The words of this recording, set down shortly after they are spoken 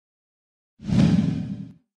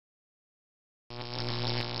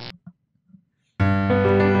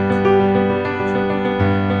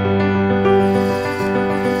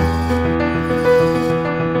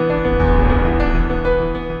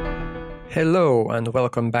Hello and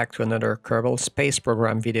welcome back to another Kerbal space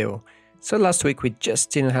program video. So last week we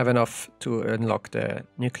just didn't have enough to unlock the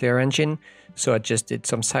nuclear engine, so I just did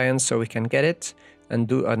some science so we can get it and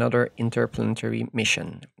do another interplanetary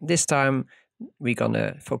mission. This time we're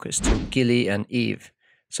gonna focus to Gilly and Eve.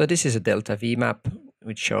 So this is a delta V map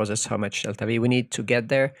which shows us how much delta V we need to get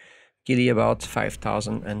there. Gilly about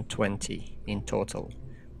 5020 in total.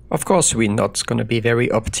 Of course, we're not going to be very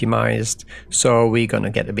optimized, so we're going to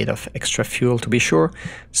get a bit of extra fuel to be sure.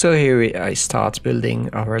 So here I start building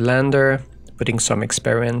our lander, putting some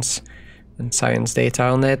experiments and science data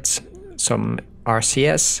on it, some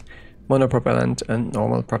RCS, monopropellant and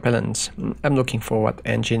normal propellant. I'm looking for what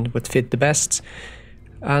engine would fit the best,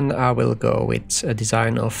 and I will go with a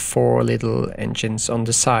design of 4 little engines on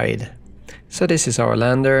the side. So this is our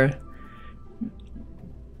lander,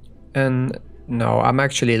 and now I'm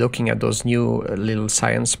actually looking at those new little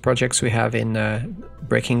science projects we have in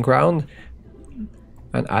Breaking Ground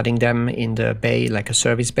and adding them in the bay, like a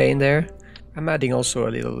service bay in there. I'm adding also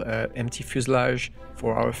a little empty fuselage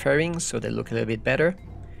for our fairings so they look a little bit better.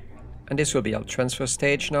 And this will be our transfer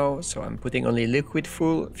stage now, so I'm putting only liquid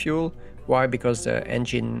fuel. Why? Because the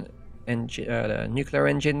nuclear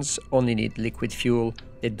engines only need liquid fuel,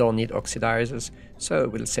 they don't need oxidizers, so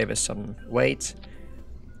it will save us some weight.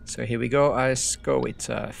 So here we go, I go with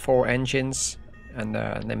 4 engines and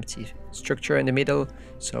an empty structure in the middle,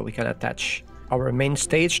 so we can attach our main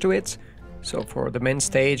stage to it. So for the main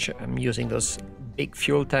stage, I'm using those big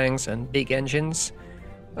fuel tanks and big engines.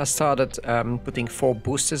 I started putting 4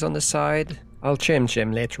 boosters on the side. I'll change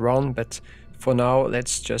them later on, but for now,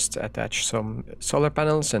 let's just attach some solar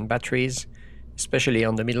panels and batteries, especially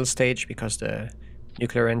on the middle stage, because the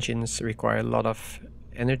nuclear engines require a lot of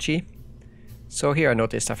energy. So here I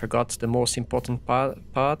noticed I forgot the most important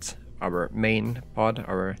part, our main pod,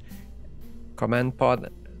 our command pod,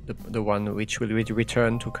 the one which will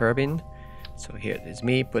return to Kerbin. So here it is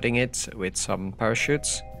me putting it with some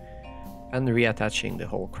parachutes and reattaching the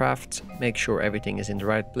whole craft, make sure everything is in the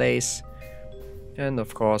right place. And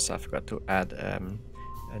of course I forgot to add a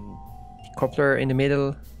decoupler in the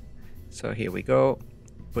middle. So here we go,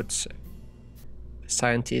 put a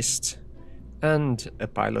scientist and a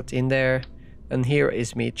pilot in there. And here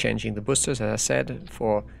is me changing the boosters, as I said,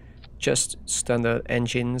 for just standard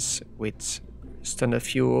engines with standard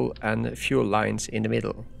fuel and fuel lines in the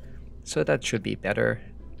middle. So that should be better.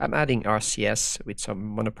 I'm adding RCS with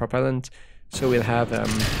some monopropellant, so we'll have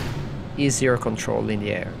easier control in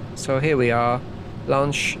the air. So here we are,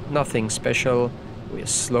 launch, nothing special. We'll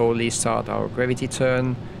slowly start our gravity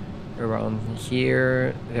turn around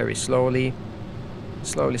here, very slowly.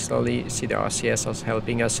 Slowly, see the RCS is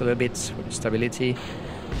helping us a little bit for the stability.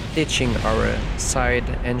 Ditching our side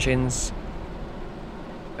engines.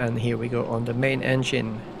 And here we go on the main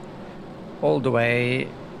engine. All the way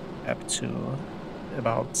up to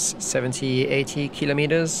about 70-80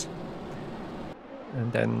 kilometers.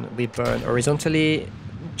 And then we burn horizontally,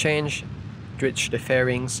 change, ditch the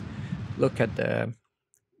fairings, look at the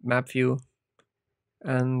map view,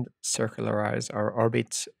 and circularize our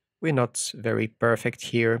orbit. We're not very perfect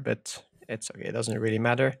here, but it's okay, it doesn't really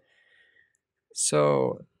matter.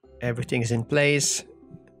 So everything is in place,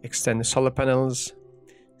 extend the solar panels,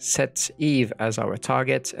 set Eve as our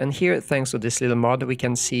target, and here, thanks to this little mod, we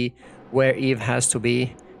can see where Eve has to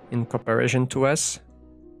be in comparison to us.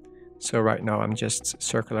 So right now I'm just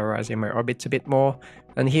circularizing my orbit a bit more,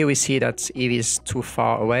 and here we see that Eve is too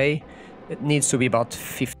far away. It needs to be about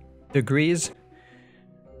 50 degrees.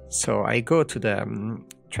 So I go to the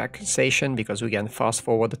track station because we can fast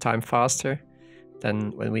forward the time faster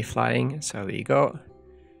than when we're flying. So we go,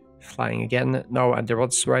 flying again, now at the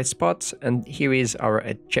right spot, and here is our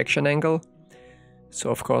ejection angle. So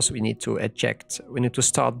of course we need to eject, we need to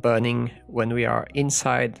start burning when we are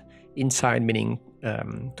inside meaning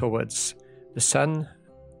towards the sun,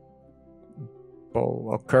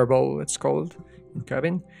 or Kerbal it's called in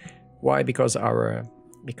Kerbin. Why? Because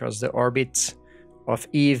the orbit of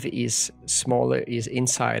Eve is smaller, is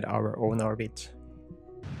inside our own orbit.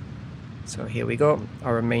 So here we go,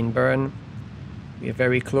 our main burn. We're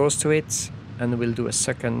very close to it, and we'll do a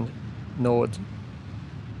second node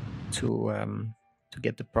to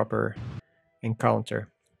get the proper encounter.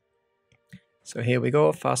 So here we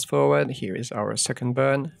go, fast forward, here is our second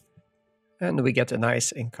burn, and we get a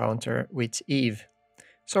nice encounter with Eve.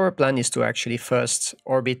 So our plan is to actually first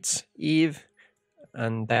orbit Eve,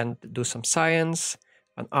 and then do some science,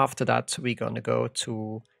 and after that we're gonna go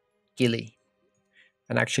to Gilly.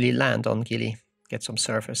 and actually land on Gilly, get some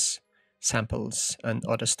surface samples and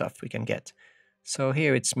other stuff we can get. So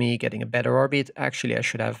here it's me getting a better orbit. Actually, I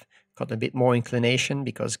should have got a bit more inclination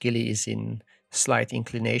because Gilly is in slight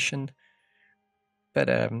inclination. But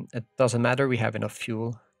it doesn't matter, we have enough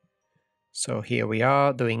fuel. So here we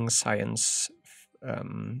are doing science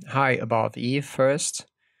high above Eve first.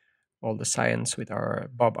 All the science with our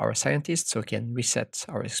Bob, our scientist, so we can reset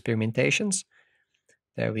our experimentations.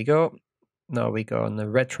 There we go. Now we go on a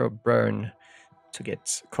retro burn to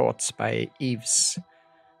get caught by Eve's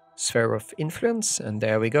sphere of influence, and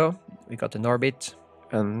there we go. We got an orbit,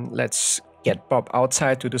 and let's get Bob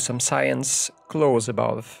outside to do some science close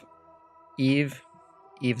above Eve.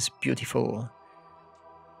 Eve's beautiful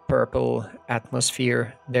purple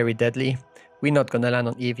atmosphere, very deadly. We're not gonna land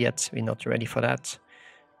on Eve yet, we're not ready for that.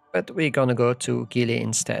 But we're gonna go to Gilly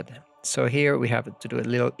instead. So here we have to do a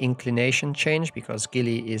little inclination change because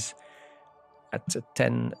Gilly is at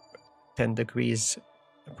 10 degrees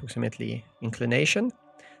approximately inclination.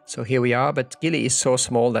 So here we are, but Gilly is so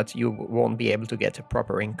small that you won't be able to get a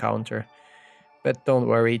proper encounter. But don't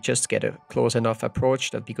worry, just get a close enough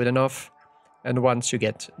approach, that'll be good enough. And once you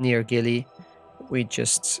get near Gilly, we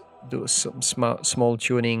just do some small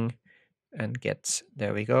tuning and get,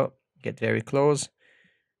 there we go, get very close.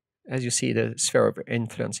 As you see, the sphere of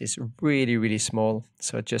influence is really, really small.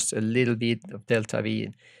 So just a little bit of delta V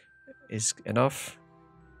is enough.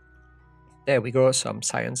 There we go, some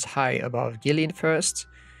science high above Gilly first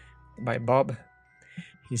by Bob.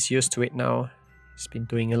 He's used to it now. He's been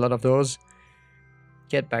doing a lot of those.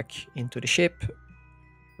 Get back into the ship.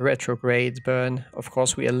 Retrograde burn. Of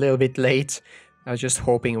course, we're a little bit late. I was just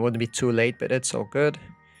hoping it wouldn't be too late, but it's all good.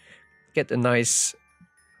 Get a nice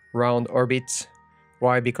round orbit.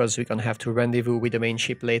 Why? Because we're gonna have to rendezvous with the main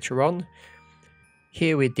ship later on.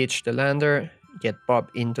 Here we ditch the lander, get Bob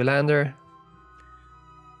into lander.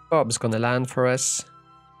 Bob's gonna land for us.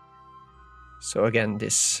 So again,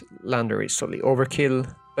 this lander is totally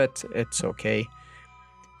overkill, but it's okay.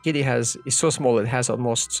 Gilly is so small it has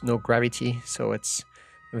almost no gravity, so it's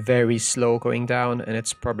very slow going down and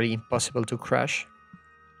it's probably impossible to crash.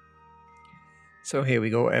 So here we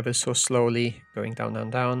go, ever so slowly going down, down,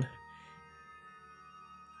 down.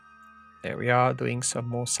 There we are, doing some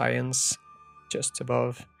more science just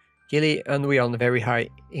above Gilly, and we're on very high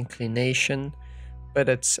inclination, but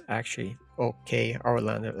it's actually okay. Our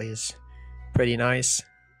lander is pretty nice.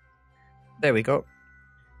 There we go.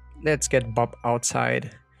 Let's get Bob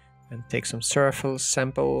outside and take some surface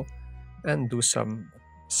sample and do some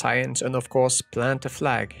science, and of course plant a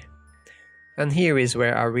flag. And here is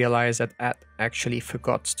where I realized that I actually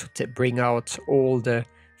forgot to bring out all the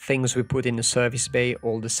things we put in the service bay,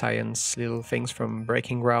 all the science little things from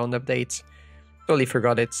Breaking Ground updates. Totally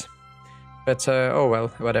forgot it. But oh well,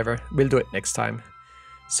 whatever, we'll do it next time.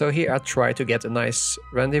 So here I try to get a nice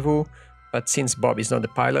rendezvous, but since Bob is not the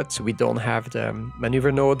pilot, we don't have the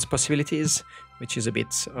maneuver nodes possibilities, which is a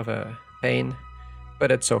bit of a pain,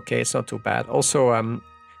 but it's okay, it's not too bad. Also,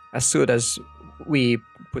 as soon as we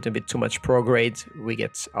put a bit too much prograde, we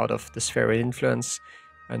get out of the sphere of influence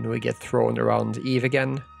and we get thrown around Eve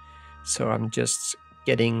again. So I'm just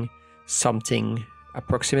getting something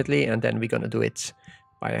approximately, and then we're gonna do it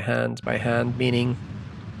by hand, meaning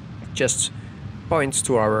just point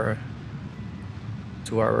to our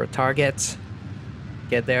target,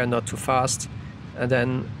 get there not too fast, and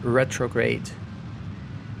then retrograde,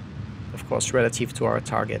 of course relative to our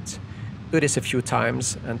target. Do this a few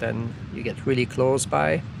times and then you get really close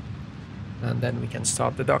by, and then we can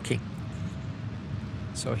start the docking.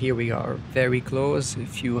 So here we are very close, a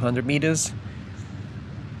few hundred meters.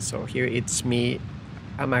 So here it's me.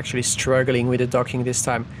 I'm actually struggling with the docking this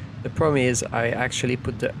time. The problem is I actually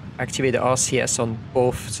activate the RCS on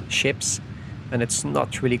both ships, and it's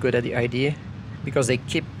not really good at the idea because they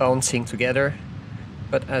keep bouncing together.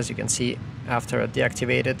 But as you can see, after I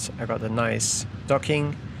deactivate it, I got a nice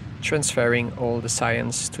docking, transferring all the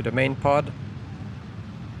science to the main pod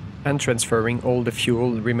and transferring all the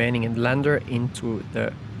fuel remaining in the lander into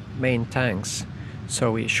the main tanks,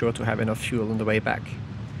 so we're sure to have enough fuel on the way back.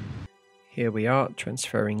 Here we are,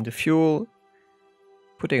 transferring the fuel,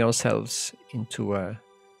 putting ourselves into a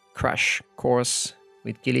crash course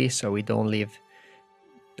with Gilly so we don't leave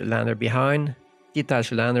the lander behind,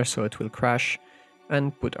 detach the lander so it will crash,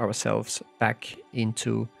 and put ourselves back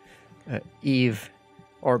into Eve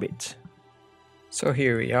orbit. So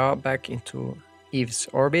here we are back into Eve's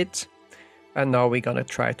orbit, and now we're gonna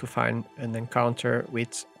try to find an encounter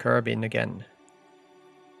with Kerbin again.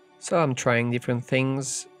 So I'm trying different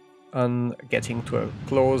things on getting to a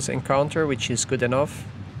close encounter, which is good enough.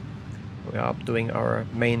 We are doing our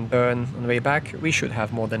main burn on the way back. We should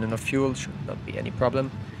have more than enough fuel, should not be any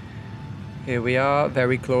problem. Here we are,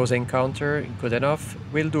 very close encounter, good enough.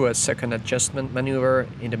 We'll do a second adjustment maneuver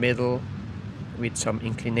in the middle with some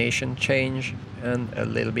inclination change and a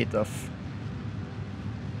little bit of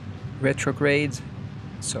retrograde.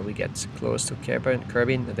 So we get close to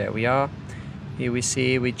Kerbin, there we are. Here we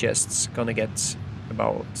see we just gonna get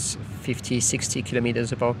about 50-60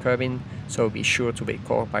 kilometers above Kerbin, so be sure to be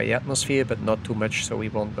caught by the atmosphere, but not too much so we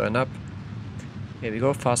won't burn up. Here we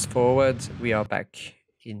go, fast forward, we are back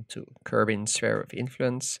into Kerbin's sphere of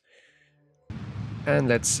influence. And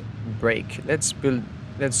let's brake, let's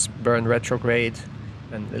burn retrograde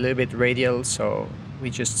and a little bit radial, so we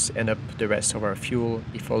just end up the rest of our fuel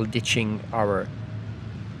before ditching our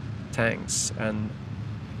tanks and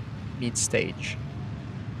mid-stage.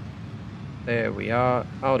 There we are,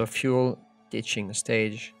 out of fuel, ditching the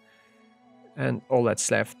stage, and all that's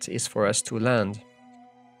left is for us to land.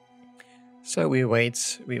 So we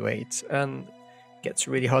wait, and it gets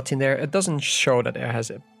really hot in there. It doesn't show that it has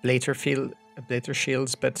a blader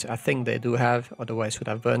shields, but I think they do have, otherwise would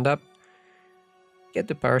have burned up. Get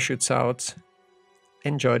the parachutes out,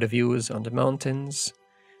 enjoy the views on the mountains,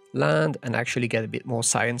 land and actually get a bit more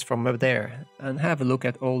science from up there, and have a look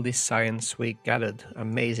at all this science we gathered.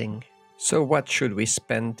 Amazing. So what should we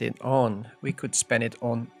spend it on? We could spend it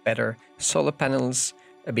on better solar panels,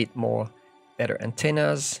 a bit more better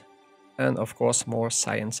antennas, and of course more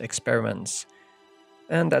science experiments.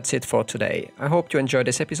 And that's it for today. I hope you enjoyed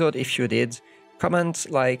this episode. If you did, comment,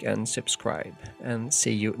 like and subscribe, and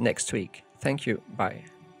see you next week. Thank you. Bye.